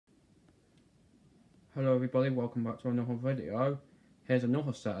Hello everybody, welcome back to another video. Here's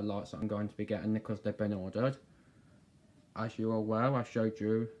another set of lights that I'm going to be getting because they've been ordered. As you're aware, I showed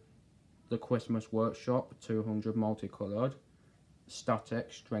you the Christmas Workshop 200 multicoloured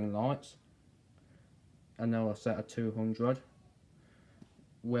static string lights. Another set of 200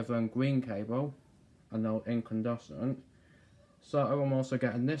 with a green cable, another incandescent. So I'm also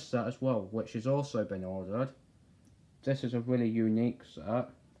getting this set as well, which has also been ordered. This is a really unique set.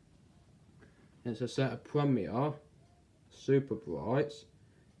 It's a set of Premier Super Brights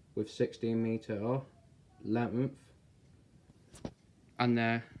with 16-metre length, and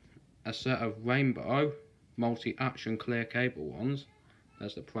they're a set of rainbow multi-action clear cable ones.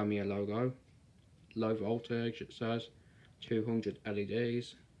 There's the Premier logo, low voltage, it says 200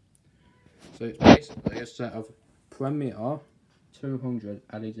 LEDs. So it's basically a set of Premier 200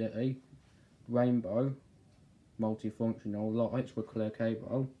 LED rainbow multifunctional lights with clear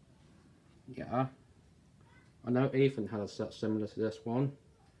cable. Yeah, I know Ethan had a set similar to this one,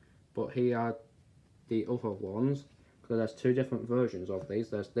 but he had the other ones, because there's two different versions of these.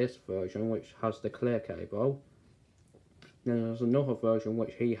 There's this version which has the clear cable, then there's another version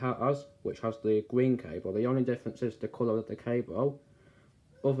which he has, which has the green cable. The only difference is the colour of the cable.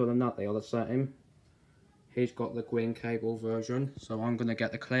 Other than that, they are the same. He's got the green cable version, so I'm going to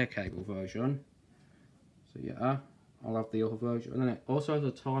get the clear cable version. So yeah, I'll have the other version, and it also has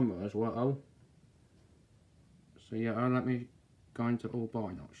a timer as well. So yeah, let me go into all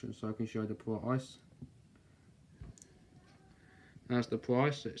buying options so I can show the price. That's the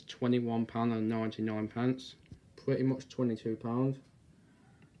price. It's £21.99, pretty much £22.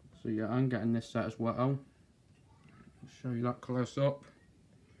 So yeah, I'm getting this set as well. I'll show you that close up.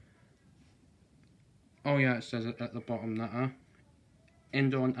 Oh yeah, it says at the bottom that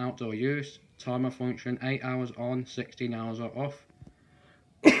indoor and outdoor use, timer function, 8 hours on, 16 hours are off.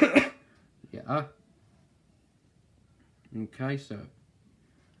 Yeah. Okay, so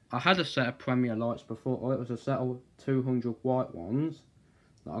I had a set of Premier lights before. It was a set of 200 white ones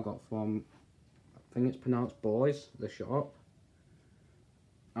that I got from, I think it's pronounced Boys, the shop.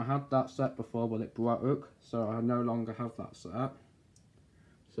 I had that set before, but it broke, so I no longer have that set.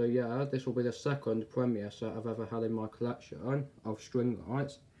 So yeah, this will be the second Premier set I've ever had in my collection of string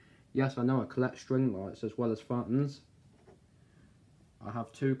lights. Yes, I know I collect string lights as well as fans. I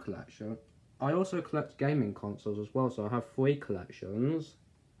have two collections. I also collect gaming consoles as well, so I have 3 collections.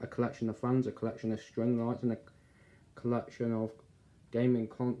 A collection of fans, a collection of string lights, and a collection of gaming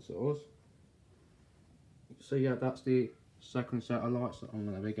consoles. So yeah, that's the second set of lights that I'm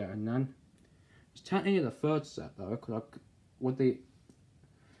going to be getting then. It's technically the third set though, because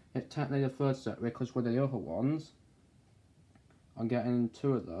it's technically the third set because with the other ones, I'm getting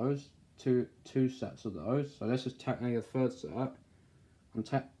 2 of those, two sets of those. So this is technically the third set.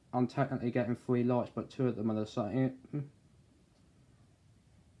 I'm technically getting 3 lights, but 2 of them are the same.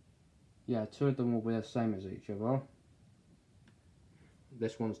 Yeah, 2 of them will be the same as each other.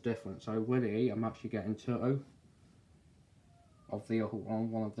 This one's different, so really I'm actually getting 2 of the other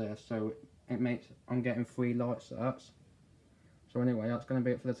one of this, so it makes I'm getting 3 light sets. So anyway, that's going to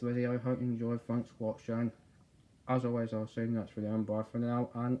be it for this video. Hope you enjoyed. Thanks for watching. As always, I'll see you in the next video, and bye for now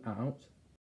and out.